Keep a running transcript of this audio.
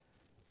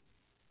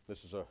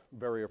This is a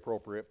very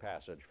appropriate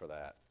passage for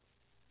that,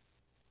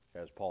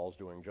 as Paul's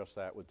doing just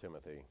that with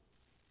Timothy.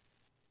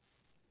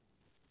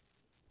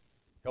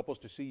 Help us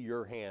to see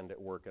your hand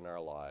at work in our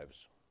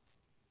lives.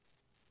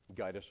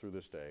 Guide us through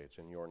this day. It's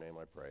in your name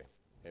I pray.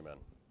 Amen.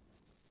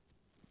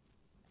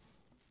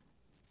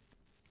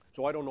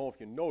 So I don't know if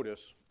you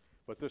notice,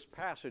 but this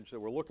passage that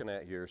we're looking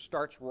at here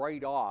starts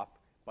right off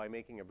by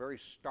making a very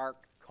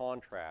stark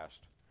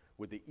contrast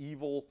with the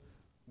evil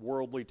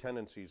worldly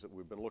tendencies that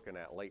we've been looking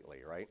at lately,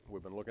 right?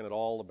 We've been looking at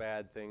all the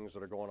bad things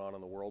that are going on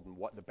in the world and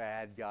what the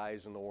bad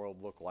guys in the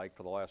world look like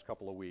for the last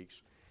couple of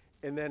weeks.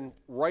 And then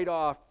right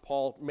off,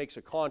 Paul makes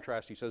a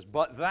contrast. He says,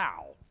 but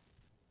thou,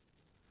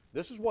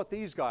 this is what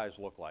these guys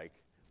look like,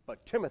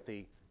 but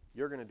Timothy,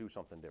 you're going to do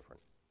something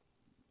different.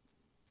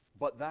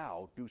 But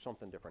thou, do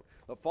something different.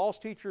 The false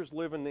teachers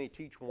live and they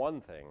teach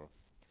one thing,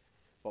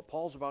 but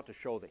Paul's about to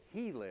show that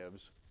he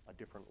lives a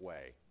different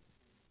way.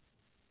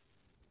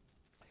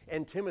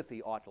 And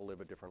Timothy ought to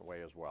live a different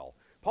way as well.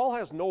 Paul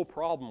has no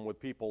problem with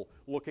people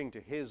looking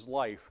to his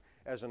life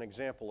as an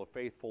example of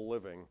faithful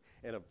living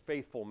and of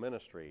faithful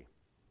ministry.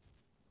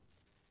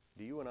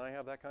 Do you and I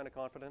have that kind of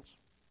confidence?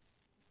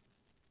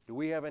 Do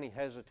we have any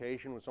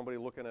hesitation with somebody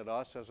looking at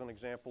us as an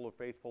example of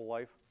faithful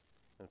life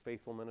and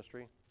faithful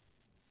ministry?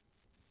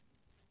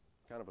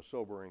 Kind of a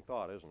sobering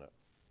thought, isn't it?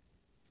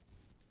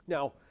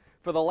 Now,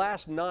 for the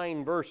last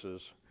 9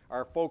 verses,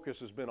 our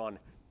focus has been on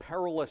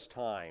perilous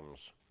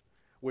times,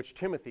 which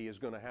Timothy is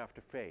going to have to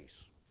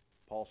face.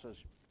 Paul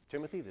says,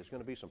 Timothy, there's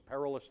going to be some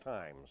perilous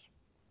times.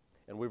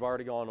 And we've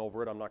already gone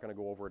over it. I'm not going to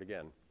go over it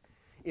again.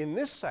 In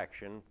this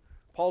section,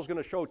 Paul's going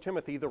to show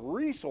Timothy the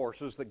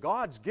resources that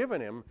God's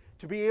given him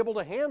to be able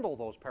to handle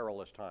those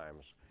perilous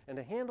times and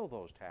to handle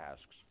those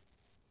tasks.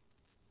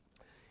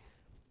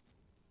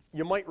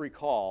 You might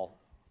recall,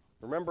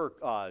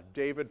 remember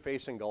David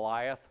facing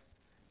Goliath?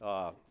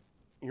 You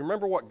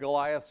remember what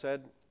Goliath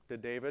said to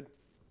David?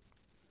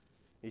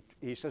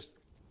 He says,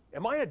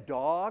 am I a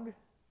dog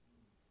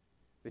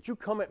that you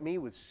come at me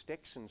with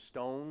sticks and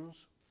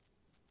stones?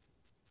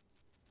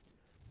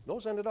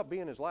 Those ended up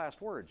being his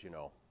last words, you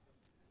know.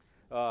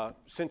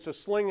 Since a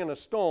sling and a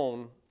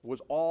stone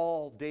was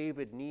all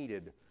David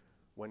needed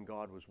when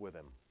God was with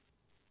him.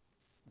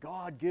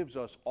 God gives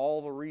us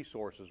all the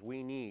resources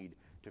we need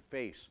to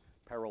face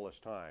perilous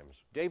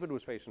times. David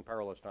was facing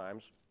perilous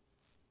times,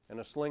 and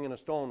a sling and a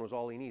stone was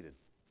all he needed.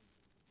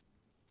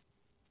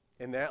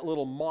 And that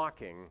little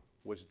mocking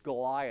was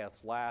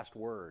Goliath's last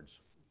words.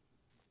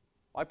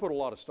 I put a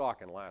lot of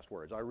stock in last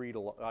words. I read a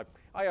lot.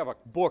 I have a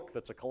book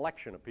that's a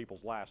collection of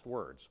people's last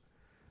words.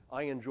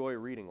 I enjoy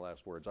reading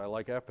last words. I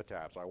like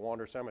epitaphs. I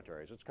wander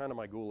cemeteries. It's kind of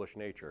my ghoulish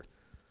nature.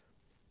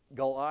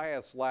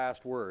 Goliath's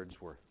last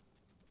words were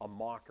a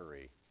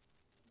mockery.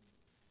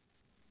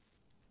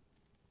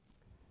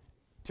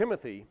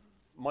 Timothy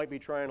might be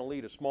trying to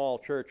lead a small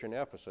church in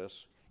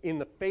Ephesus in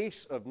the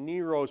face of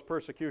Nero's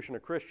persecution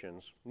of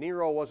Christians.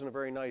 Nero wasn't a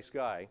very nice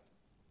guy,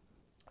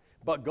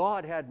 but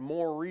God had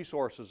more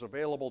resources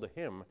available to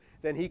him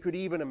than he could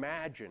even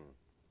imagine.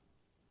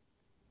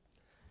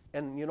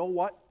 And you know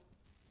what?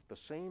 The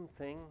same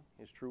thing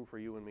is true for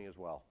you and me as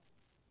well.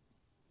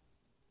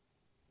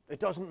 It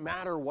doesn't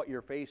matter what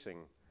you're facing.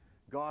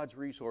 God's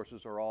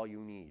resources are all you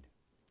need.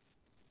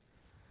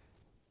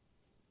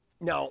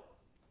 Now,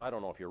 I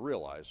don't know if you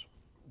realize,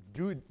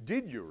 did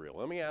you realize,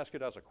 let me ask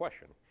it as a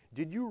question,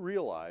 did you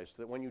realize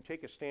that when you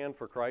take a stand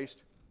for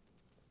Christ,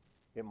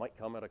 it might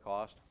come at a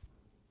cost?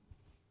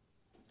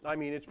 I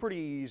mean, it's pretty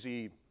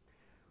easy.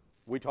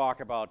 We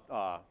talk about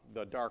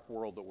the dark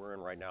world that we're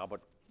in right now,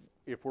 but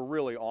if we're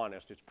really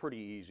honest, it's pretty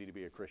easy to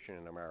be a Christian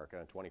in America,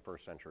 in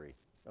 21st century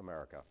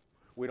America.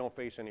 We don't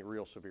face any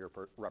real severe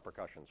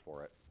repercussions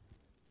for it.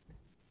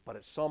 But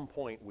at some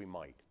point, we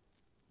might.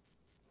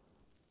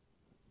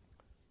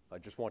 I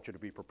just want you to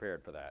be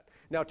prepared for that.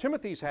 Now,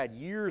 Timothy's had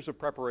years of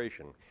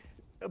preparation,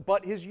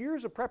 but his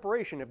years of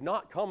preparation have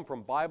not come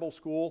from Bible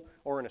school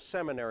or in a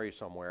seminary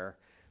somewhere,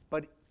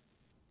 but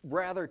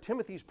rather,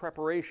 Timothy's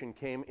preparation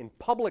came in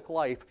public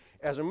life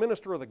as a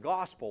minister of the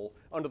gospel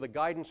under the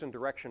guidance and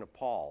direction of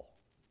Paul.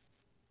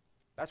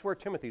 That's where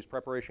Timothy's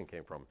preparation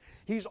came from.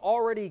 He's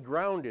already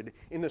grounded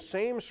in the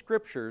same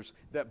scriptures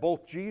that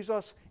both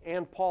Jesus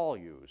and Paul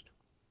used.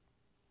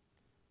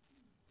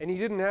 And he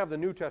didn't have the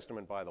New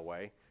Testament, by the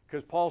way,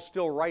 because Paul's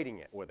still writing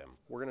it with him.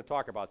 We're going to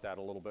talk about that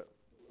a little bit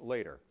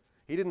later.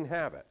 He didn't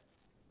have it.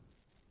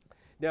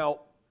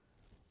 Now,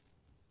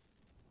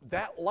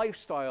 that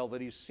lifestyle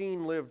that he's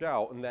seen lived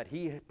out and that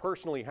he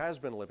personally has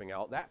been living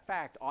out, that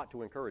fact ought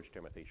to encourage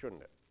Timothy,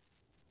 shouldn't it?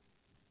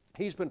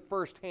 He's been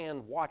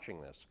firsthand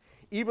watching this.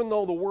 Even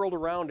though the world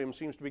around him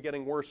seems to be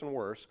getting worse and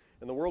worse,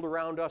 and the world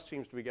around us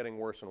seems to be getting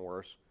worse and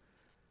worse,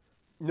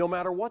 no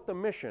matter what the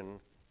mission,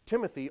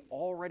 Timothy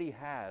already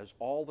has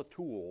all the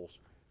tools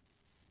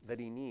that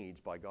he needs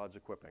by God's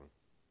equipping.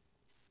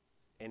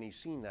 And he's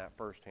seen that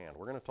firsthand.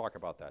 We're going to talk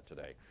about that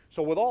today.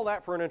 So with all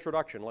that for an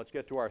introduction, let's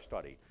get to our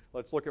study.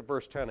 Let's look at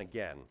verse 10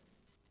 again.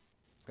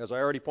 As I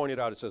already pointed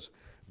out, it says,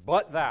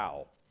 but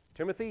thou,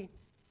 Timothy,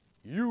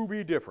 you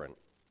be different.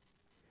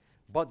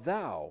 But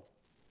thou,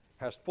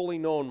 hast fully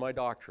known my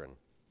doctrine,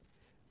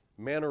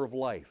 manner of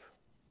life,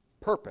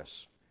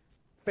 purpose,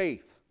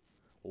 faith,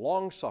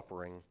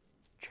 long-suffering,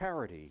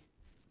 charity,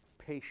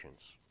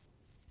 patience.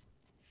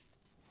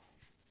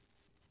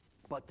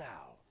 But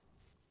thou.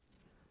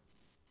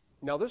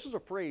 Now, this is a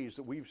phrase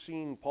that we've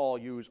seen Paul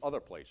use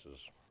other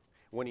places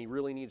when he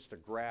really needs to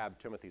grab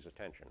Timothy's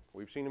attention.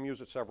 We've seen him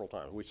use it several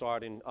times. We saw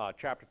it in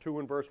chapter 2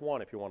 and verse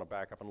 1, if you want to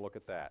back up and look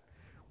at that.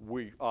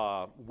 We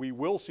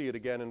will see it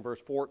again in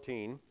verse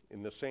 14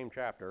 in this same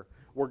chapter.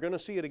 We're going to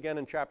see it again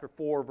in chapter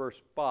 4,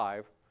 verse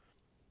 5.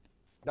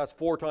 That's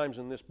 4 times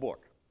in this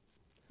book.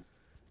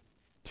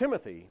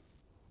 Timothy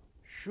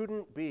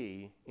shouldn't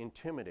be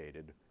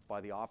intimidated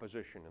by the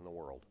opposition in the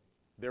world.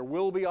 There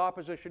will be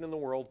opposition in the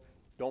world.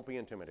 Don't be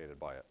intimidated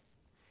by it.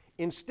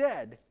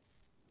 Instead,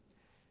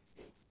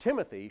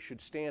 Timothy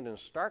should stand in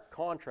stark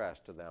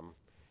contrast to them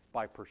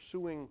by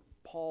pursuing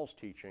Paul's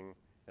teaching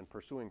and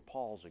pursuing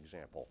Paul's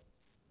example.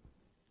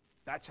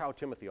 That's how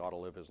Timothy ought to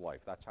live his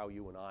life. That's how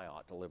you and I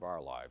ought to live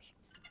our lives.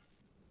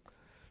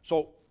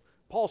 So,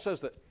 Paul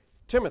says that,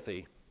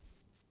 Timothy,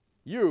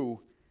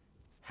 you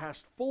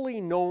hast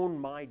fully known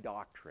my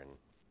doctrine.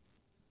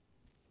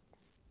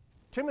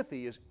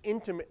 Timothy is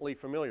intimately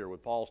familiar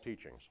with Paul's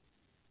teachings.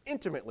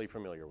 Intimately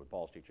familiar with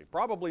Paul's teaching,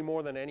 probably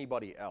more than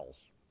anybody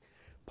else.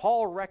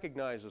 Paul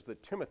recognizes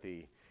that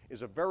Timothy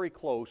is a very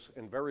close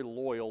and very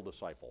loyal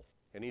disciple,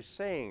 and he's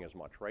saying as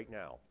much right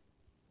now.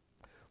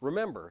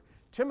 Remember,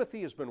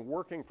 Timothy has been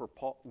working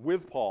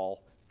with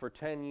Paul for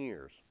 10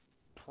 years,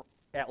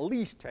 at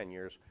least 10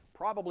 years,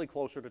 probably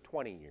closer to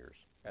 20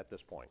 years at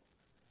this point.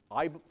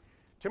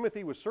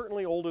 Timothy was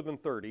certainly older than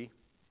 30,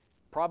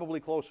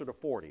 probably closer to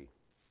 40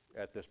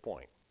 at this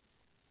point.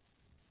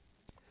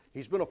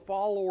 He's been a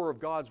follower of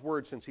God's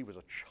word since he was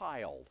a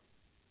child.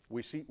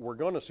 We're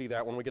going to see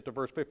that when we get to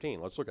verse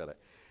 15. Let's look at it.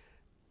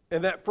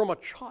 And that from a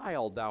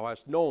child thou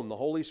hast known the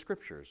Holy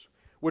Scriptures,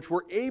 which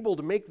were able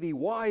to make thee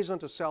wise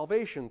unto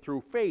salvation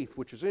through faith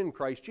which is in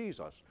Christ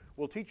Jesus.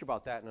 We'll teach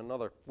about that in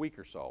another week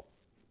or so.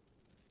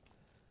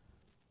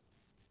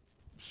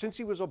 Since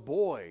he was a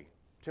boy,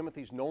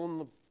 Timothy's known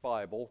the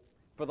Bible.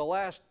 For the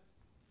last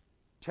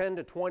 10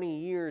 to 20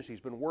 years, he's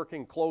been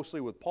working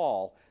closely with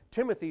Paul.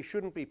 Timothy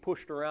shouldn't be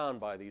pushed around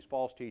by these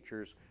false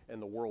teachers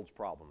and the world's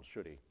problems,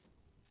 should he?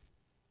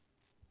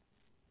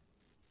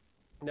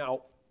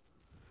 Now,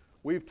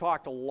 we've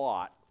talked a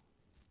lot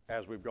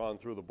as we've gone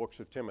through the books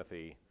of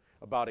Timothy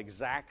about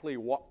exactly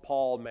what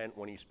Paul meant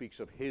when he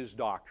speaks of his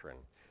doctrine.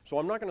 So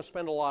I'm not going to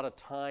spend a lot of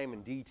time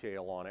and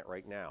detail on it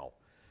right now.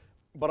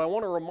 But I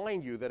want to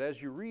remind you that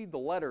as you read the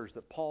letters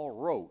that Paul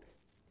wrote,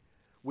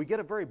 we get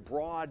a very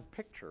broad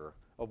picture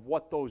of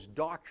what those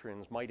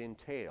doctrines might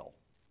entail.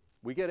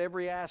 We get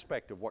every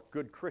aspect of what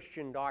good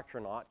Christian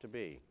doctrine ought to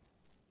be.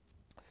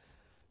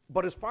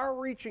 But as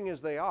far-reaching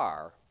as they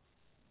are,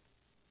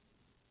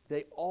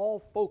 they all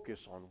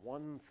focus on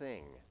one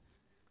thing.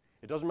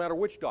 It doesn't matter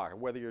which doctrine,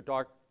 whether you're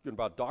talking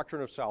about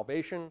doctrine of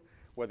salvation,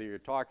 whether you're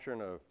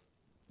doctrine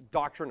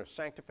of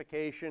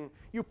sanctification,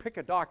 you pick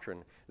a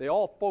doctrine. They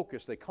all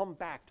focus, they come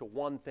back to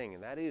one thing,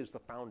 and that is the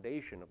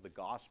foundation of the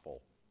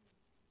gospel.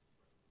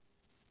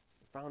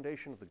 The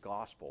foundation of the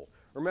gospel.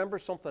 Remember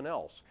something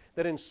else,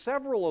 that in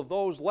several of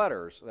those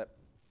letters that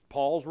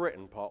Paul's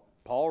written,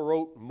 Paul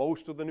wrote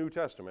most of the New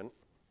Testament,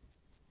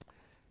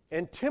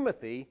 and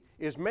Timothy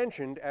is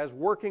mentioned as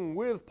working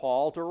with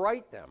Paul to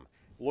write them.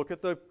 Look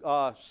at the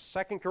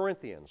 2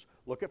 Corinthians,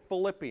 look at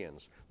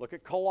Philippians, look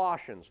at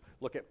Colossians,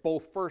 look at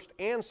both 1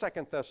 and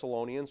 2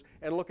 Thessalonians,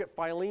 and look at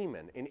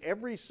Philemon. In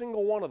every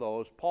single one of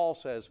those, Paul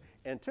says,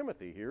 and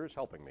Timothy here is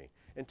helping me,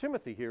 and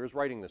Timothy here is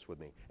writing this with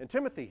me, and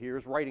Timothy here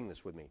is writing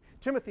this with me,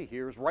 Timothy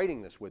here is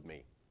writing this with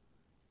me.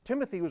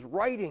 Timothy was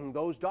writing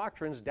those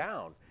doctrines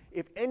down.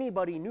 If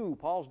anybody knew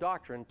Paul's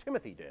doctrine,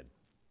 Timothy did.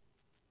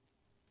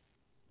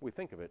 We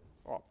think of it,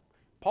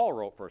 Paul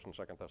wrote 1 and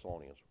 2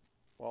 Thessalonians.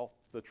 Well,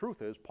 the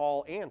truth is,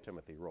 Paul and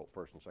Timothy wrote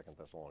 1 and 2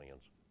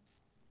 Thessalonians.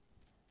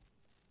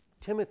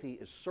 Timothy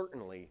is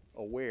certainly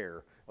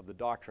aware of the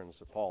doctrines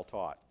that Paul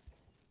taught.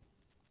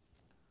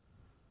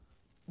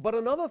 But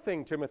another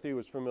thing Timothy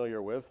was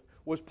familiar with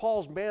was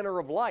Paul's manner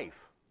of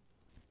life.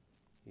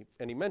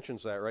 And he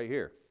mentions that right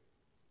here.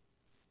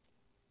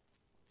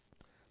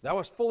 Thou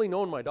hast fully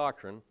known my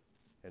doctrine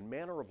and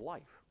manner of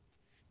life.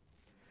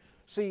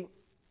 See,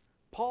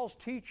 Paul's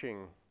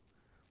teaching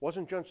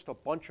wasn't just a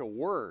bunch of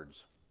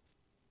words.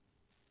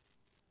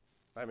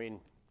 I mean,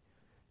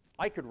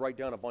 I could write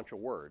down a bunch of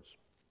words.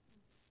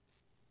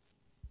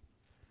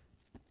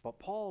 But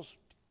Paul's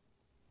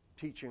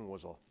teaching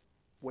was a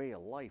way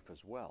of life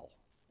as well.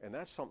 And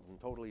that's something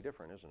totally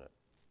different, isn't it?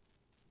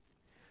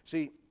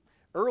 See,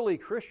 early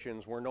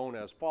Christians were known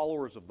as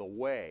followers of the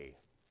way,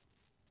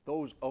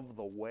 those of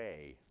the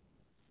way.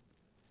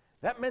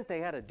 That meant they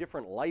had a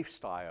different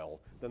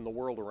lifestyle than the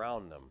world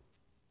around them,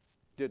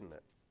 didn't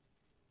it?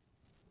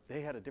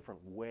 They had a different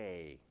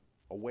way,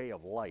 a way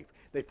of life.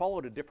 They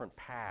followed a different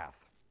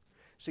path.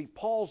 See,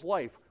 Paul's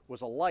life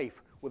was a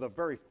life with a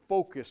very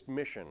focused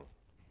mission.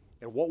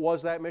 And what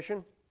was that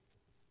mission?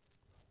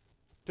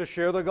 To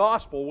share the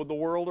gospel with the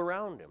world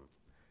around him.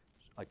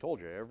 I told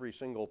you, every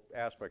single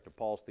aspect of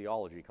Paul's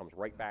theology comes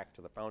right back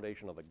to the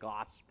foundation of the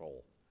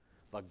gospel.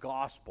 The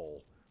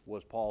gospel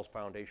was Paul's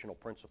foundational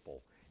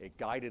principle. It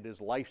guided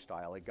his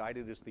lifestyle. It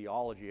guided his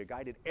theology. It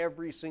guided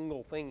every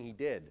single thing he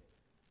did.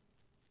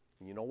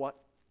 And you know what?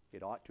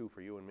 It ought to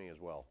for you and me as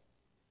well.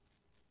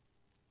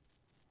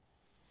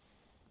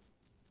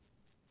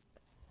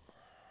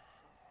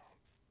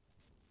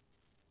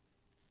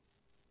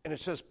 And it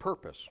says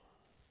purpose.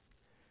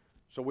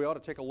 So we ought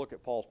to take a look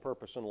at Paul's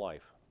purpose in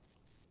life.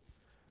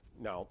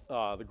 Now,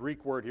 the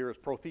Greek word here is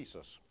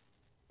prothesis.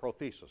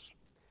 Prothesis.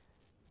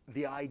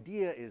 The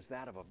idea is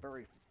that of a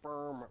very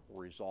firm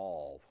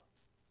resolve.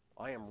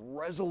 I am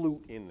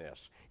resolute in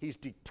this. He's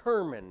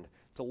determined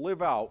to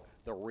live out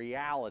the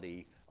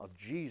reality of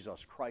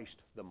Jesus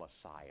Christ the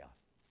Messiah.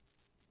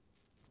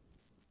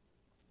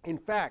 In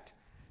fact,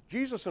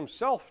 Jesus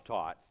himself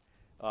taught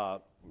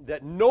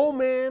that no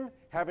man,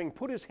 having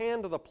put his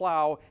hand to the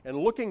plow and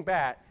looking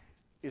back,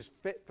 is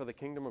fit for the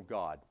kingdom of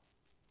God.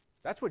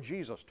 That's what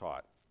Jesus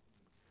taught.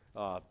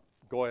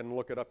 Go ahead and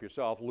look it up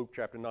yourself, Luke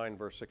chapter 9,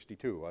 verse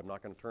 62. I'm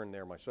not going to turn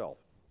there myself.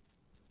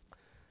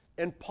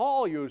 And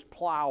Paul used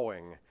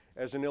plowing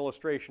as an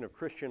illustration of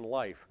Christian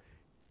life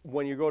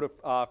when you go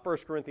to 1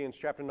 Corinthians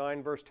chapter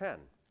 9, verse 10.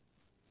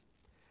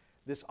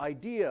 This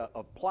idea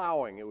of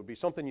plowing, it would be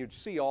something you'd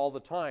see all the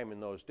time in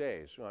those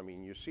days. I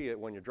mean, you see it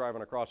when you're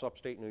driving across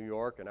upstate New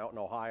York and out in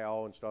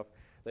Ohio and stuff.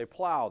 They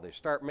plow, they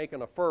start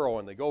making a furrow,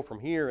 and they go from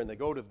here and they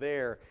go to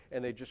there,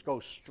 and they just go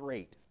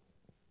straight.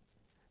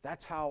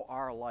 That's how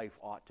our life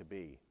ought to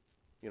be.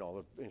 You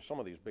know, in some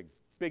of these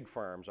big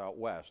farms out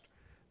west,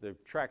 the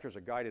tractors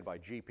are guided by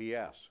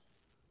GPS.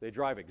 They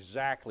drive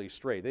exactly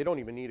straight. They don't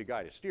even need a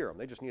guy to steer them.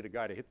 They just need a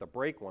guy to hit the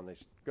brake when they're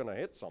going to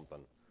hit something.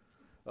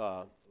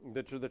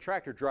 The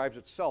tractor drives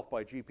itself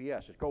by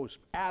GPS. It goes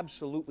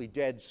absolutely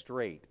dead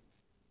straight.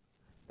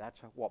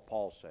 That's what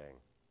Paul's saying.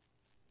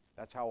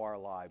 That's how our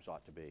lives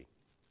ought to be.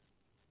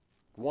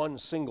 One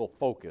single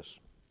focus.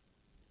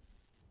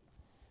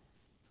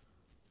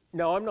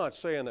 Now, I'm not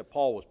saying that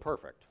Paul was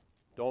perfect.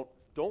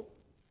 Don't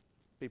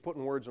be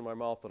putting words in my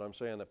mouth that I'm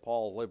saying that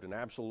Paul lived an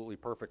absolutely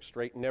perfect,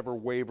 straight, never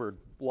wavered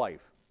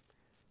life.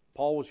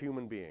 Paul was a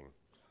human being.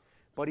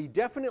 But he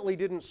definitely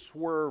didn't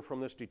swerve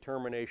from this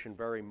determination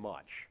very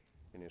much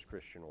in his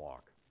Christian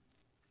walk.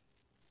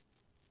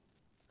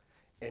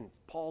 And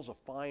Paul's a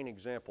fine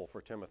example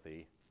for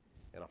Timothy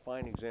and a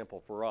fine example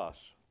for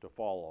us to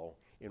follow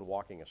in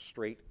walking a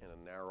straight and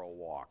a narrow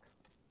walk.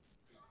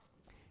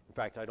 In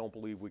fact, I don't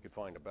believe we could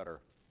find a better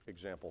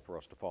example for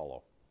us to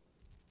follow.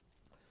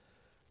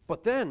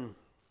 But then,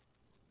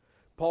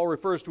 Paul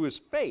refers to his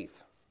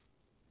faith.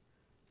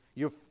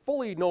 You've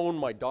fully known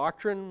my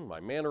doctrine, my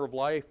manner of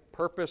life,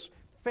 purpose,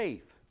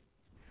 faith.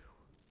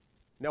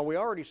 Now, we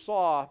already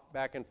saw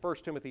back in 1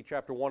 Timothy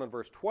chapter 1 and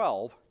verse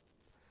 12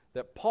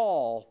 that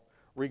Paul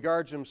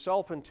regards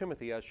himself and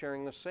Timothy as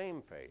sharing the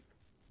same faith.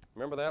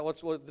 Remember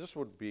that? This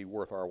would be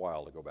worth our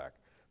while to go back.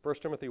 1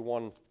 Timothy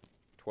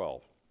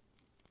 1:12.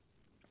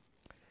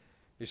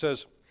 He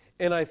says,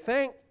 "And I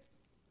thank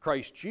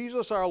Christ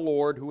Jesus our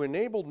Lord, who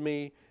enabled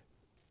me,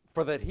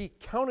 for that he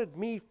counted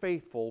me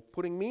faithful,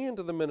 putting me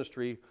into the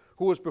ministry,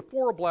 who was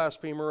before a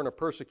blasphemer and a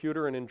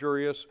persecutor and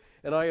injurious,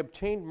 and I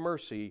obtained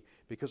mercy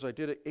because I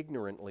did it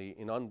ignorantly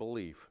in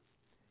unbelief."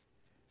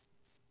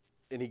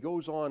 And he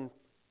goes on,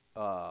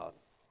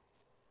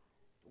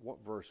 what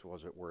verse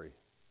was it where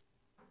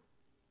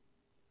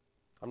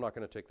I'm not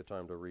going to take the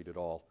time to read it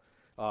all.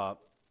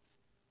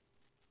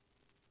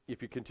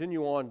 If you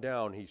continue on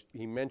down,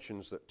 he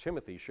mentions that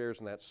Timothy shares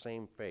in that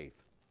same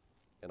faith.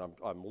 And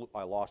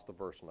I lost the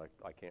verse, and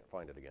I can't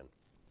find it again.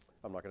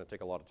 I'm not going to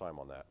take a lot of time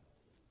on that.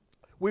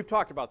 We've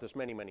talked about this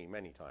many, many,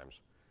 many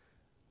times.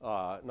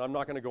 And I'm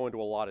not going to go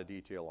into a lot of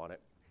detail on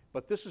it.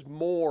 But this is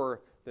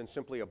more than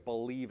simply a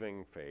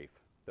believing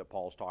faith that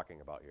Paul's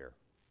talking about here.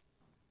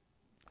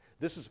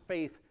 This is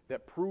faith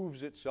that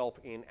proves itself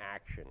in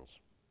actions.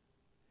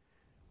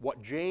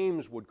 What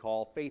James would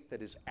call faith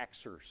that is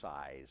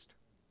exercised.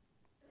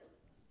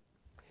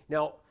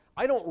 Now,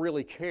 I don't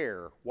really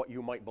care what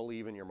you might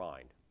believe in your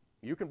mind.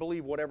 You can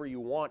believe whatever you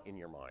want in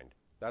your mind.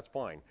 That's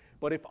fine.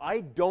 But if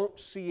I don't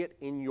see it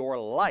in your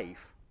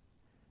life,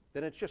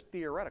 then it's just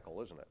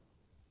theoretical, isn't it?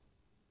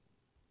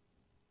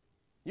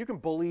 You can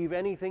believe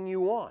anything you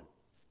want.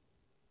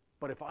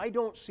 But if I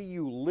don't see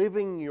you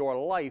living your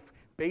life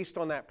based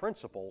on that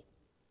principle,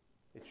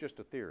 it's just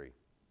a theory.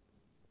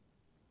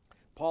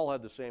 Paul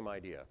had the same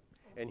idea.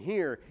 And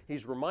here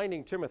he's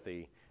reminding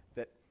Timothy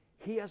that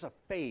he has a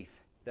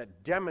faith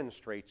that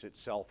demonstrates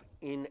itself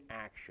in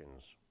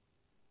actions.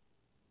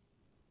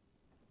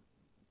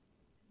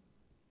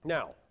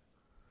 Now,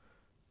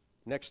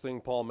 next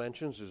thing Paul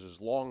mentions is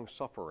his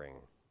long-suffering.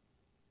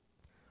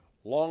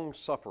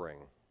 Long-suffering.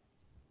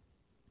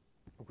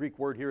 The Greek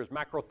word here is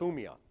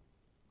macrothumia.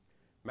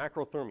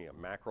 Macrothumia.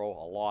 Macro,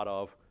 a lot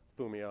of.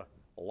 Thumia,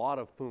 a lot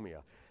of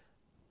thumia.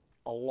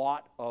 A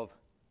lot of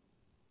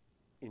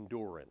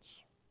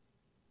endurance,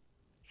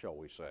 shall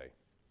we say.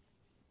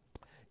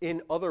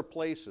 In other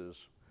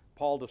places,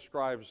 Paul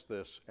describes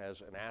this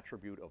as an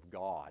attribute of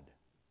God.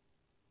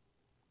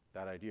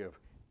 That idea of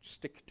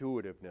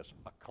stick-to-itiveness,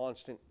 a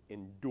constant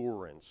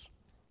endurance.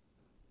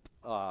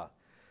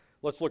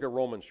 Let's look at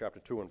Romans chapter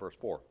 2 and verse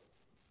 4.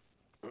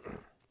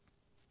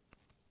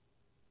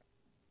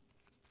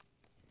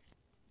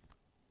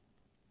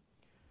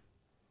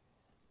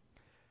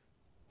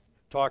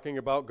 Talking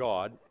about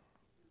God,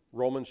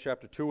 Romans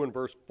chapter 2 and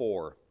verse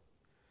 4.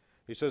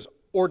 He says,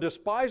 "Or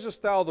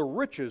despisest thou the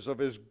riches of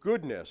his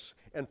goodness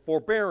and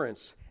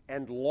forbearance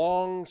and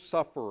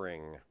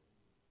long-suffering,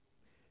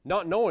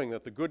 not knowing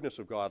that the goodness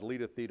of God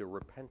leadeth thee to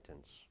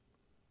repentance?"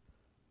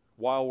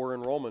 While we're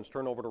in Romans,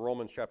 turn over to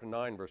Romans chapter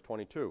 9, verse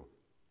 22.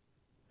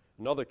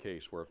 Another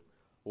case where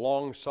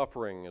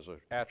long-suffering is an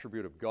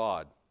attribute of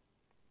God.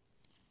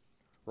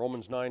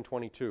 Romans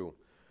 9:22.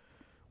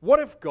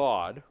 "What if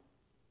God,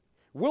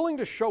 willing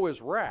to show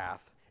his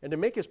wrath and to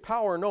make his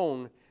power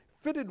known,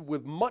 fitted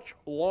with much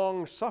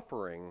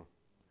long-suffering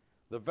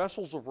the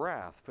vessels of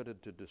wrath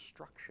fitted to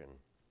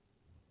destruction?"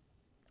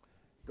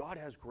 God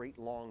has great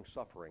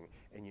long-suffering,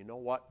 and you know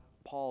what?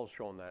 Paul's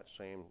shown that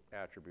same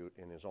attribute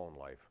in his own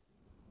life.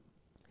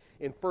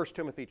 In 1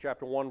 Timothy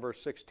chapter 1,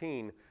 verse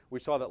 16, we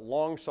saw that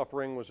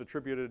long-suffering was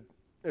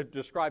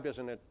described as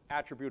an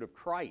attribute of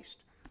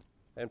Christ.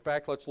 In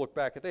fact, let's look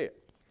back at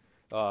it.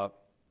 1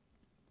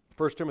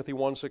 Timothy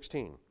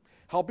 1:16.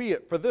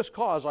 "Howbeit, for this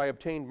cause I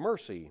obtained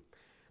mercy,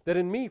 that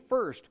in me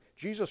first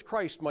Jesus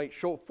Christ might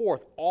show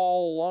forth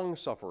all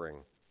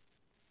long-suffering,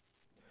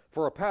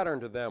 for a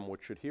pattern to them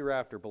which should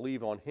hereafter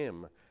believe on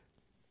him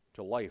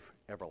to life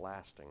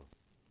everlasting."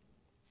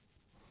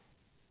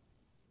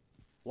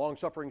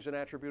 Long-suffering is an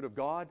attribute of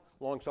God.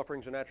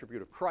 Long-suffering is an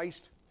attribute of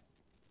Christ.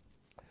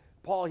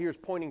 Paul here is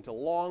pointing to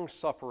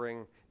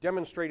long-suffering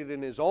demonstrated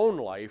in his own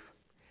life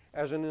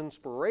as an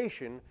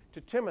inspiration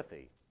to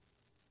Timothy.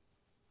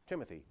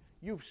 Timothy,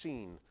 you've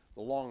seen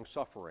the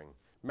long-suffering,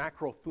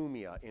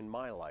 macrothumia in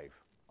my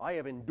life. I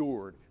have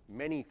endured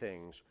many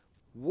things,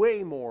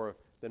 way more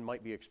than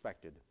might be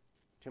expected.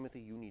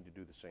 Timothy, you need to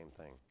do the same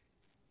thing.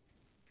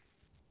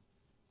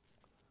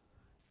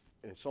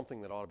 And it's something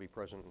that ought to be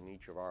present in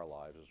each of our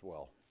lives as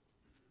well.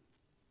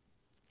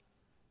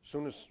 As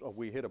soon as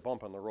we hit a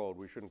bump on the road,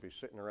 we shouldn't be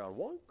sitting around,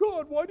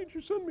 "God, why did you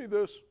send me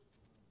this?"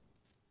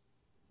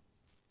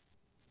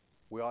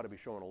 We ought to be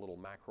showing a little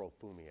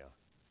macrothumia,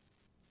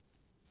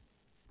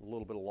 a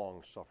little bit of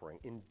long-suffering.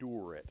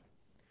 Endure it.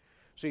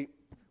 See,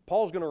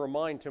 Paul's going to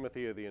remind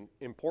Timothy of the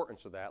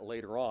importance of that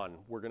later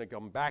on. We're going to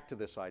come back to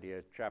this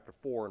idea, chapter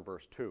 4 and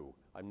verse 2.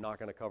 I'm not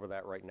going to cover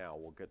that right now.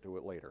 We'll get to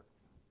it later.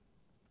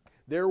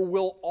 There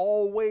will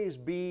always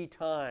be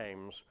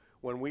times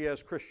when we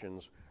as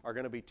Christians are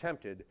going to be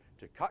tempted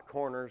to cut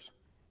corners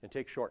and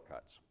take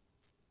shortcuts.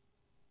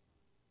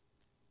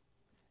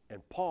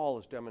 And Paul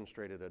has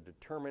demonstrated a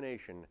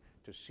determination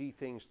to see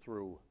things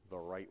through the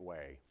right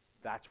way.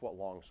 That's what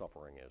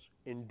long-suffering is.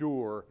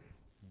 Endure,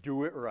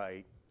 do it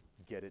right,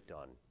 get it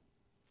done.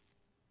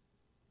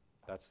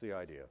 That's the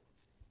idea.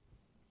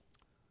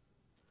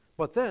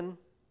 But then,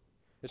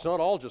 it's not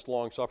all just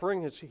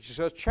long-suffering. He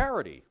says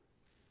charity.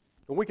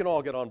 And we can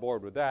all get on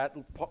board with that.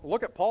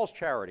 Look at Paul's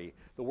charity.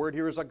 The word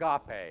here is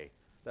agape.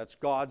 That's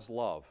God's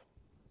love.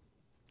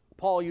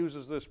 Paul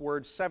uses this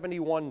word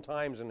 71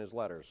 times in his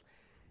letters.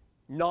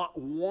 Not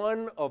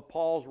one of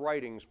Paul's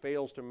writings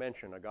fails to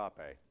mention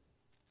agape.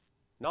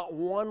 Not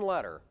one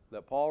letter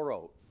that Paul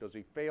wrote does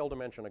he fail to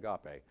mention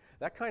agape.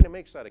 That kind of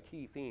makes that a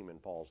key theme in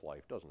Paul's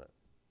life, doesn't it?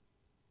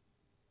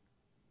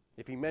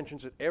 If he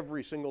mentions it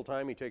every single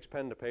time he takes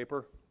pen to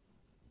paper,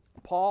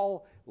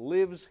 Paul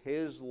lives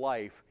his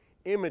life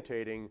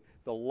imitating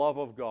the love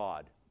of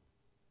God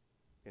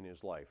in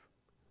his life.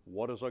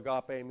 What does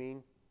agape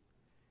mean?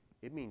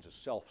 It means a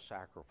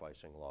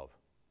self-sacrificing love.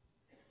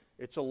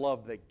 It's a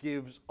love that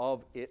gives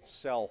of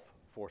itself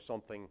for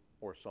something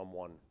or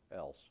someone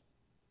else.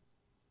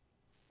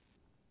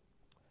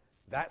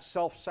 That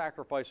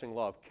self-sacrificing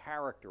love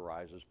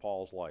characterizes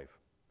Paul's life.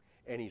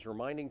 And he's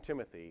reminding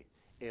Timothy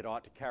it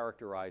ought to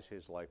characterize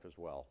his life as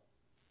well.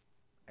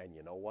 And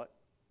you know what?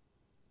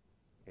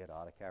 It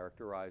ought to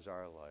characterize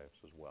our lives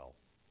as well.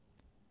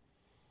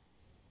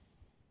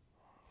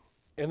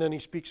 And then he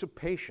speaks of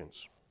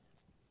patience.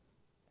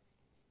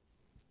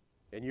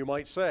 And you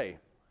might say,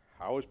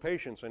 how is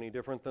patience any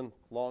different than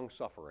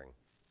long-suffering?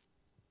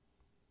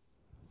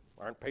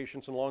 Aren't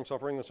patience and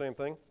long-suffering the same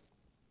thing?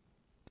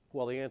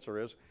 Well, the answer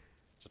is,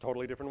 it's a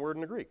totally different word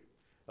in the Greek.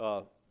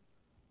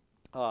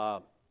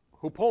 Hupomone.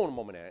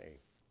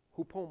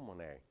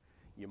 Hupomone.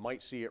 You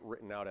might see it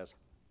written out as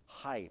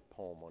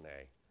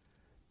hypomone,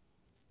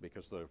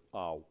 because the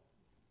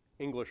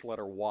English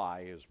letter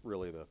Y is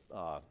really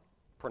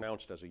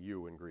pronounced as a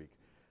U in Greek.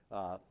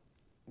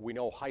 We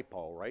know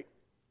hypo, right?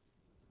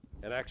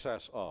 An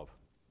excess of.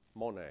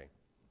 Mone.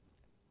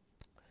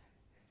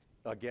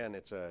 Again,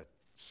 it's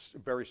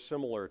very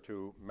similar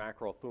to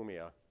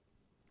macrothumia.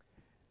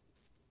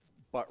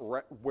 But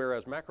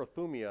whereas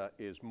macrothumia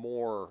is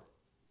more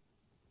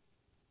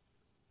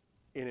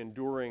in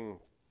enduring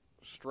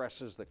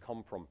stresses that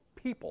come from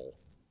people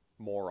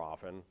more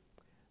often,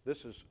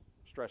 this is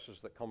stresses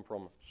that come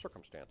from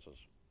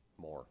circumstances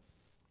more.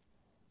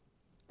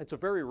 It's a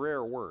very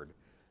rare word.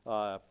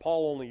 Paul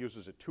only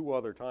uses it 2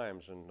 other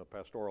times in the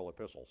pastoral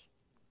epistles.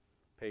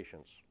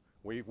 Patience.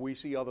 We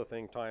see other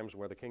times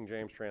where the King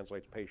James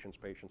translates patience,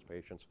 patience,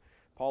 patience.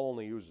 Paul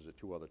only uses it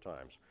 2 other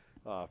times.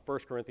 1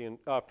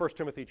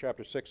 Timothy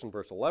chapter 6 and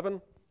verse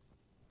 11,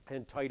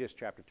 and Titus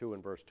chapter 2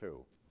 and verse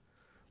 2.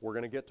 We're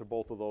going to get to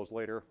both of those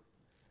later.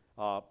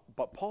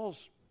 But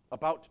Paul's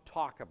about to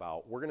talk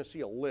about, we're going to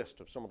see a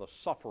list of some of the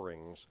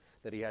sufferings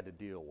that he had to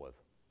deal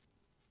with.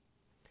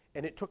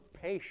 And it took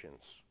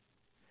patience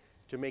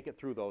to make it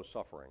through those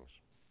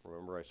sufferings.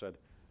 Remember I said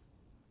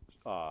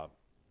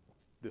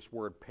this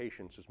word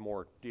patience is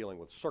more dealing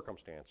with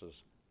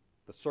circumstances,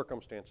 the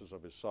circumstances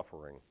of his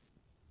suffering.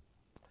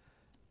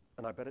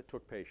 And I bet it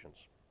took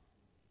patience.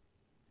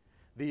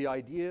 The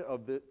idea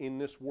in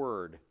this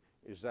word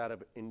is that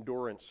of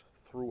endurance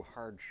through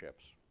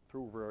hardships,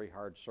 through very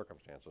hard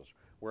circumstances,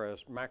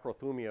 whereas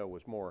macrothumia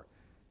was more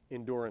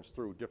endurance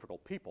through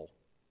difficult people.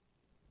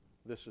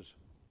 This is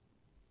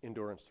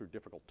endurance through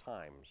difficult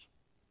times.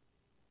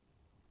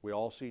 We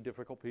all see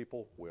difficult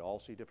people, we all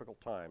see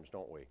difficult times,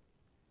 don't we?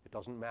 It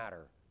doesn't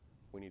matter.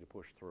 We need to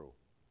push through.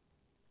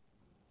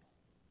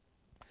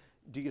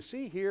 Do you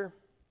see here,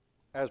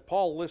 as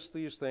Paul lists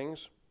these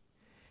things,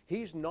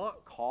 he's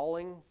not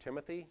calling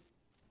Timothy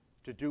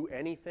to do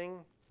anything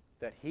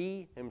that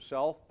he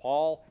himself,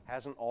 Paul,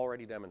 hasn't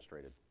already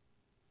demonstrated.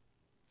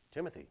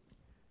 Timothy,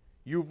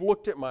 you've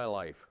looked at my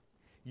life.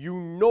 You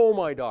know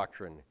my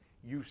doctrine.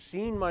 You've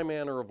seen my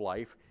manner of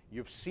life.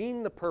 You've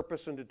seen the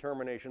purpose and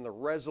determination, the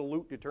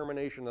resolute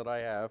determination that I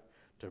have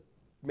to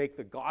make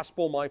the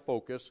gospel my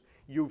focus.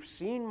 You've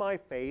seen my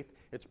faith.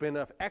 It's been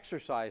an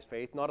exercise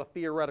faith, not a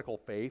theoretical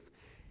faith.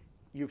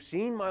 You've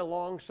seen my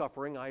long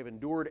suffering. I've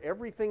endured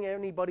everything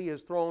anybody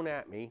has thrown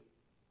at me.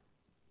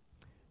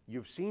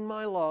 You've seen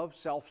my love,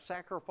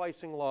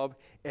 self-sacrificing love,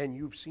 and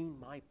you've seen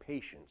my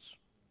patience.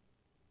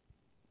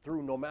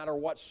 Through no matter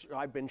what,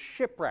 I've been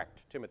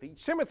shipwrecked, Timothy.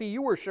 Timothy,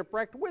 you were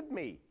shipwrecked with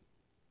me.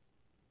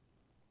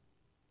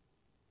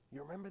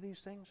 You remember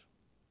these things?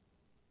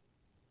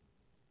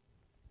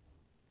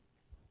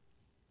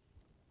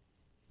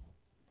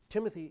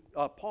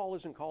 Paul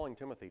isn't calling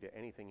Timothy to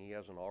anything he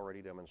hasn't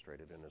already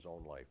demonstrated in his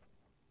own life.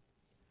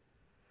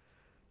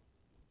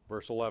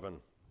 Verse 11,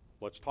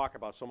 let's talk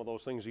about some of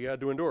those things he had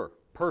to endure.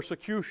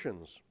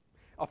 Persecutions,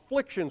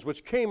 afflictions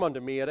which came unto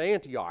me at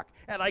Antioch,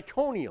 at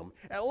Iconium,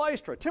 at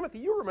Lystra. Timothy,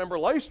 you remember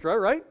Lystra,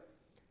 right?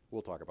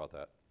 We'll talk about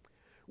that.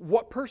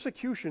 What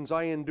persecutions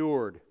I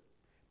endured,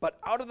 but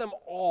out of them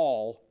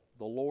all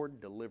the Lord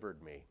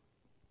delivered me.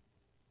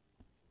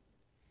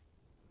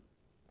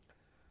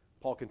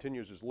 Paul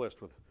continues his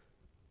list with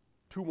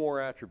 2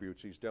 more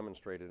attributes he's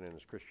demonstrated in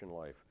his Christian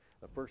life.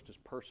 The first is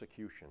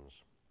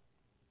persecutions.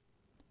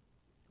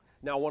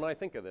 Now, when I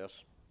think of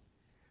this,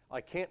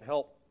 I can't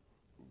help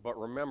but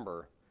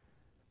remember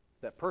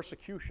that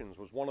persecutions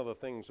was one of the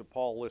things that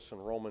Paul lists in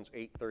Romans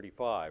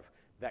 8:35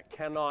 that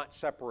cannot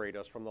separate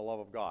us from the love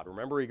of God.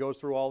 Remember, he goes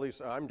through all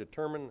these, I'm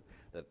determined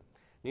that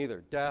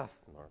neither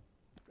death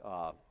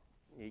nor,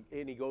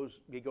 and he goes,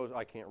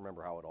 I can't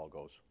remember how it all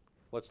goes.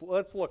 Let's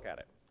look at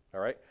it,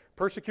 all right?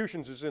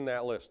 Persecutions is in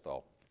that list,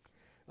 though.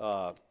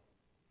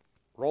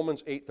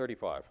 Romans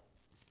 8:35.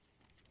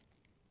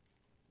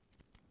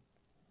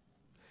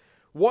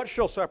 What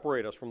shall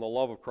separate us from the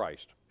love of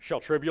Christ? Shall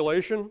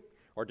tribulation,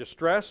 or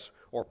distress,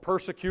 or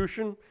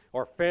persecution,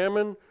 or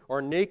famine,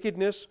 or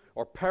nakedness,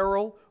 or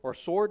peril, or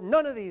sword?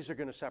 None of these are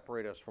going to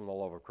separate us from the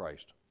love of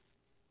Christ.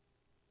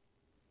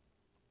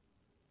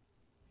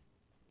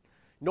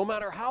 No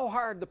matter how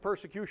hard the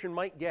persecution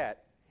might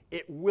get,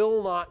 it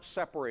will not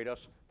separate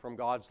us from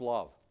God's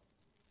love.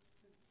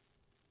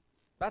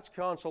 That's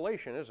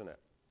consolation, isn't it?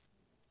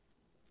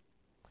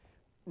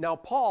 Now,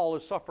 Paul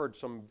has suffered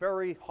some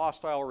very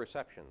hostile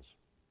receptions.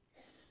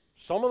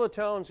 Some of the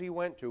towns he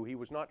went to, he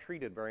was not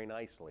treated very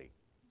nicely.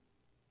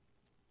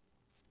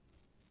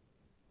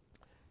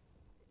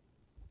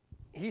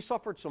 He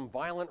suffered some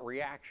violent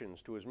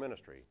reactions to his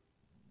ministry.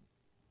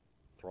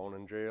 Thrown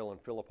in jail in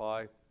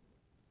Philippi.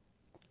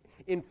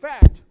 In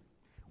fact,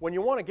 when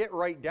you want to get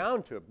right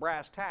down to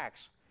brass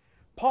tacks,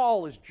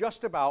 Paul is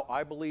just about,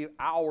 I believe,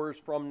 hours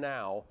from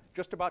now,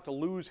 just about to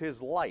lose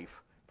his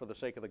life for the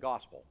sake of the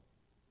gospel.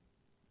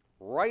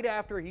 Right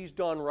after he's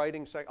done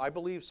writing, I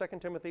believe 2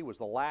 Timothy was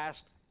the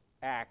last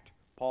act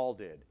Paul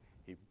did.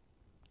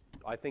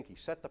 I think he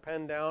set the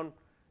pen down,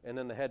 and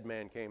then the head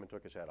man came and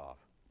took his head off.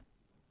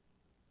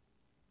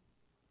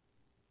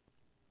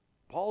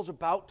 Paul's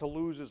about to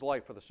lose his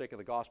life for the sake of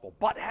the gospel.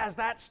 But has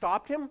that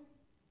stopped him?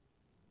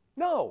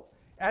 No.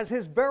 As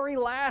his very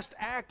last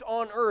act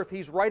on earth,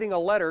 he's writing a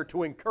letter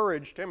to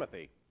encourage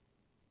Timothy.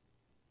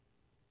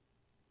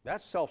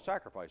 That's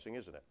self-sacrificing,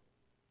 isn't it?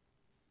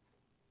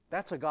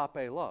 That's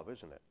agape love,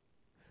 isn't it?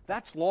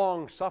 That's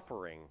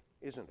long-suffering,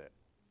 isn't it?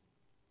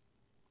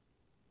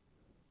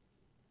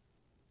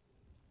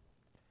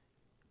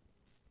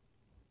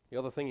 The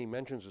other thing he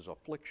mentions is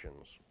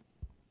afflictions.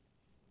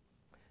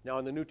 Now,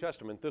 in the New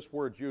Testament, this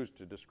word's used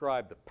to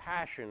describe the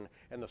passion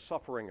and the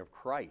suffering of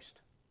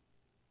Christ.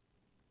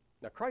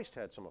 Now, Christ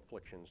had some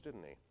afflictions,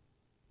 didn't he?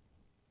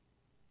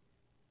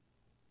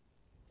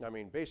 I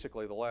mean,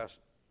 basically the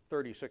last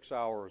 36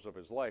 hours of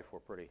his life were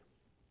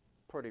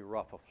pretty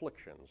rough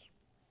afflictions.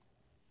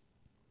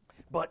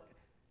 But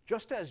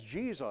just as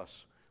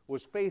Jesus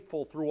was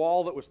faithful through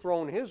all that was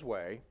thrown his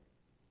way,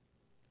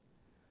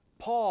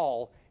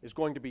 Paul is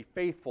going to be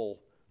faithful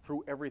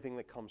through everything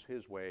that comes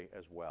his way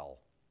as well.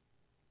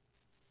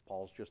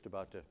 Paul's just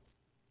about to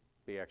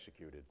be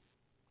executed,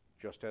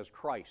 just as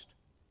Christ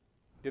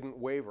didn't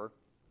waver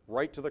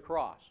right to the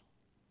cross.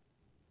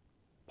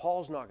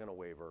 Paul's not going to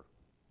waver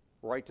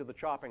right to the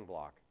chopping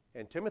block.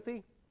 And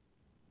Timothy,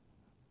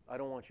 I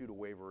don't want you to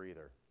waver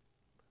either.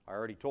 I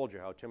already told you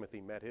how Timothy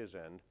met his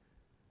end.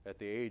 At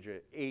the age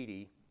of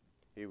 80,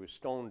 he was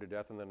stoned to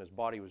death, and then his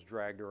body was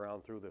dragged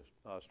around through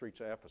the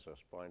streets of Ephesus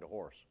behind a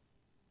horse.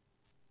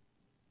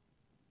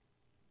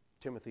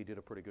 Timothy did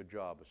a pretty good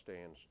job of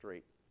staying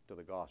straight to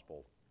the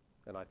gospel,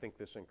 and I think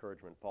this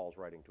encouragement Paul's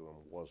writing to him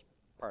was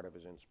part of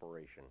his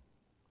inspiration.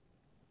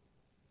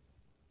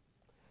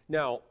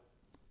 Now,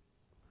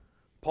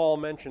 Paul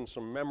mentions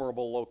some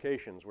memorable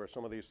locations where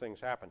some of these things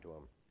happened to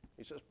him.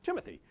 He says,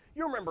 Timothy,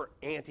 you remember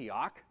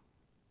Antioch,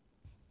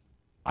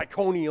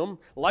 Iconium,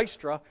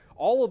 Lystra?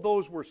 All of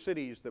those were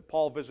cities that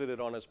Paul visited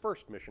on his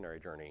first missionary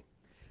journey.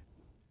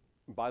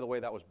 By the way,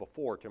 that was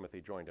before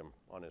Timothy joined him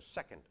on his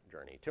second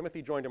journey.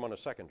 Timothy joined him on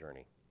his second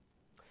journey.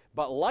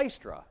 But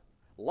Lystra,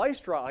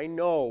 I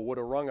know, would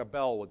have rung a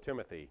bell with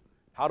Timothy.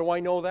 How do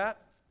I know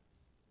that?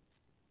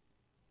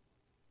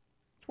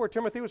 It's where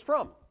Timothy was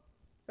from.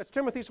 That's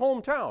Timothy's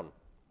hometown.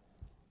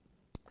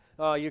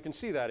 You can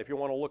see that if you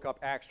want to look up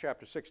Acts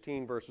chapter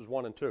 16, verses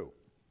 1 and 2.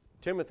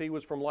 Timothy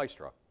was from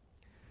Lystra.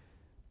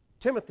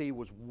 Timothy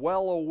was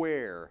well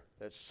aware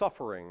that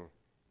suffering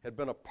had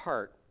been a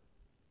part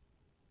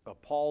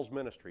of Paul's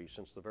ministry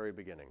since the very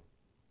beginning.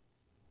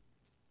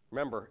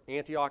 Remember,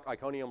 Antioch,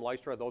 Iconium,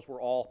 Lystra, those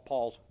were all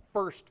Paul's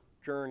first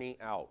journey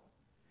out.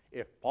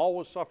 If Paul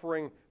was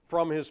suffering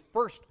from his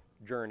first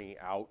journey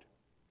out,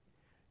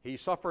 he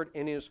suffered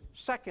in his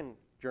second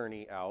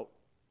journey out,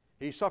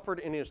 he suffered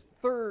in his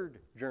third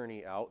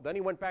journey out, then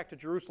he went back to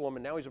Jerusalem,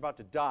 and now he's about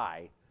to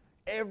die.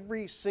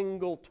 Every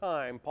single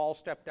time Paul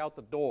stepped out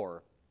the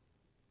door,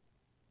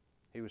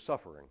 he was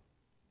suffering.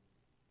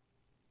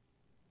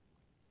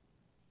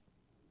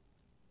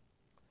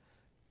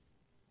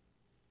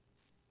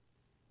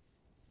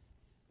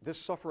 This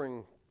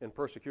suffering and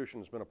persecution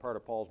has been a part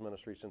of Paul's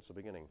ministry since the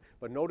beginning.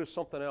 But notice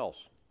something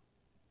else.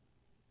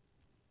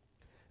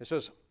 It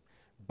says,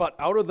 but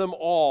out of them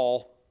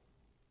all,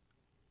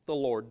 the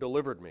Lord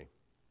delivered me.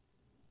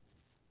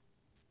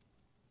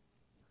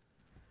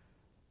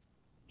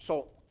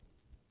 So,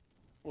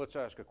 let's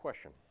ask a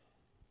question.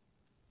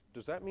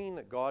 Does that mean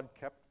that God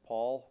kept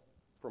Paul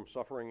from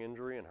suffering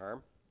injury and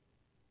harm?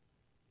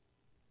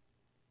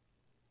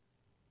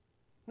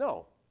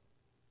 No.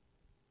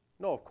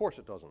 No, of course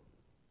it doesn't.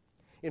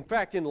 In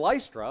fact, in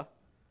Lystra,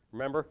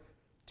 remember,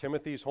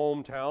 Timothy's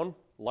hometown,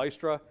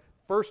 Lystra,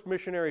 first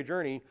missionary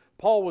journey,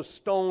 Paul was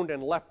stoned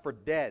and left for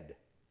dead.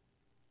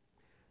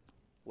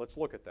 Let's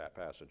look at that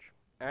passage.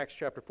 Acts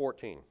chapter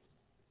 14.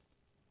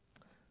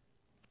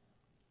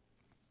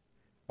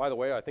 By the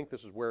way, I think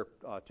this is where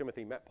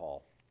Timothy met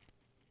Paul.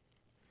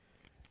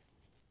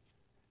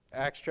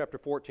 Acts chapter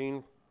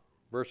 14,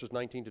 verses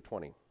 19 to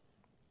 20.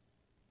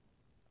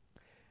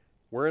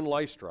 We're in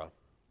Lystra,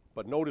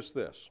 but notice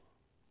this.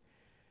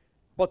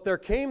 But there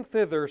came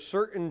thither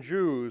certain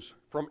Jews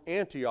from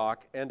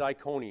Antioch and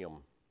Iconium.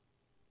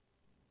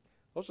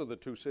 Those are the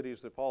two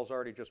cities that Paul's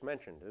already just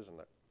mentioned, isn't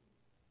it?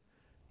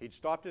 He'd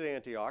stopped at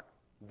Antioch,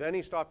 then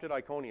he stopped at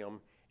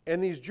Iconium,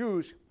 and these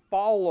Jews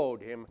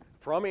followed him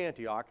from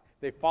Antioch.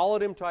 They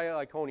followed him to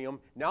Iconium.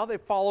 Now they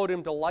followed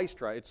him to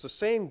Lystra. It's the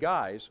same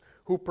guys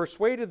who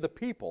persuaded the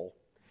people,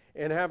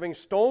 and having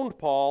stoned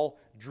Paul,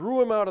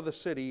 drew him out of the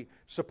city,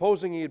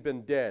 supposing he had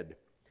been dead.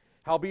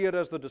 Howbeit,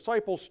 as the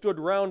disciples stood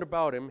round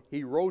about him,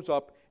 he rose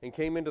up and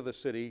came into the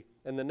city,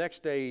 and the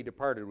next day he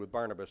departed with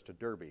Barnabas to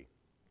Derbe.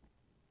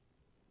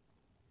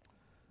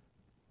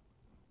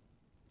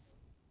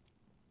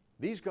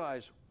 These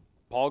guys,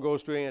 Paul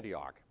goes to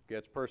Antioch,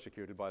 gets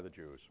persecuted by the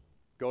Jews.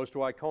 Goes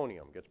to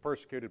Iconium, gets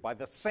persecuted by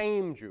the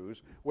same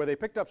Jews, where they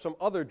picked up some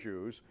other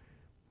Jews,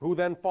 who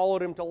then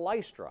followed him to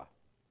Lystra.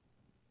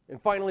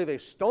 And finally they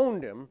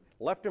stoned him,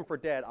 left him for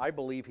dead. I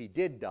believe he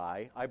did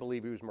die. I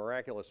believe he was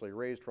miraculously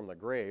raised from the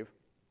grave.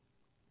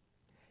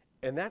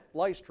 And that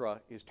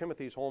Lystra is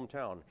Timothy's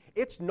hometown.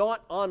 It's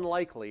not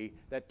unlikely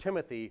that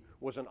Timothy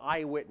was an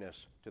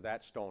eyewitness to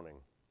that stoning.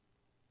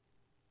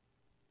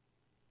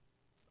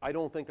 I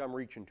don't think I'm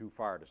reaching too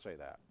far to say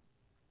that.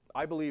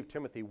 I believe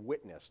Timothy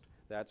witnessed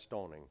that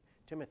stoning.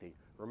 Timothy,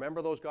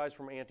 remember those guys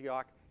from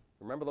Antioch?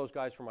 Remember those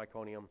guys from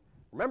Iconium?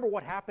 Remember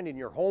what happened in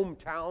your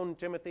hometown,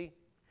 Timothy,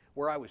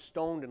 where I was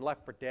stoned and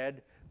left for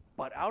dead?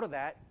 But out of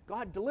that,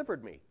 God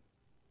delivered me.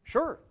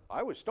 Sure,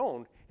 I was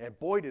stoned, and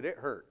boy, did it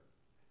hurt.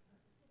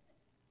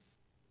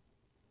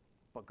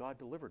 But God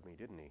delivered me,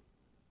 didn't he?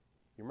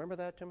 You remember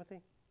that,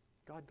 Timothy?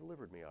 God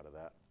delivered me out of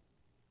that.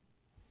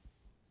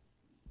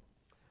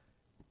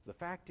 The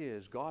fact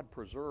is, God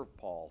preserved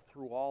Paul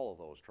through all of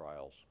those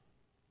trials.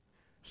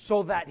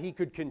 so that he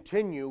could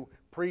continue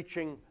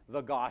preaching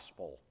the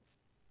gospel.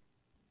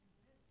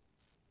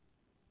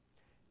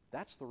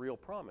 That's the real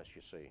promise,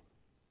 you see.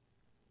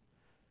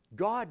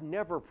 God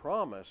never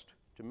promised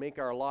to make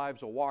our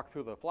lives a walk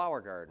through the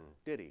flower garden,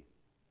 did he?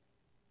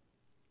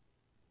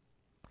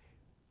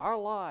 Our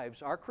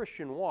lives, our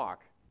Christian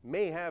walk,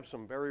 may have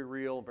some very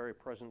real, very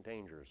present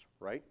dangers,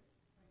 right?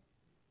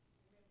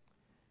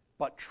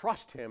 But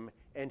trust him,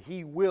 and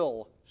he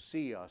will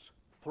see us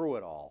through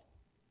it all.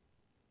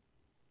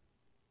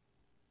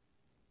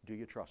 Do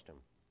you trust him?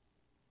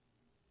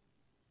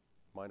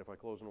 Mind if I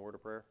close in a word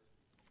of prayer?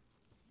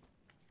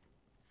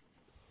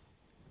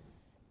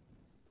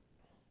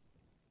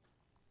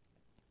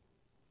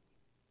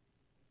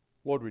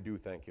 Lord, we do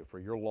thank you for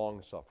your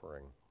long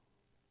suffering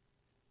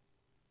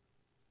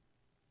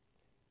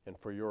and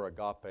for your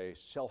agape,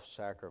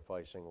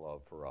 self-sacrificing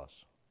love for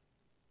us,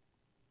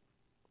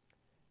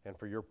 and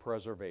for your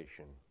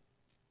preservation.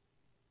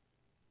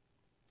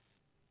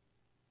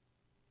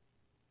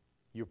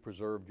 You've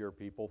preserved your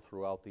people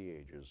throughout the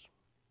ages.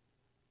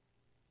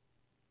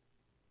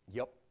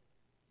 Yep,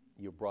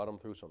 you brought them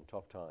through some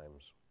tough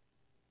times,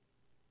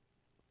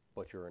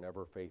 but you're an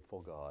ever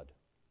faithful God.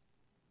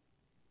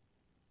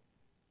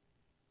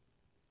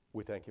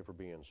 We thank you for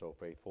being so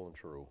faithful and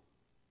true,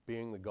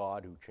 being the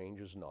God who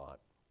changes not.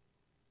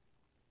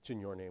 It's in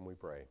your name we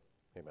pray.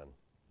 Amen.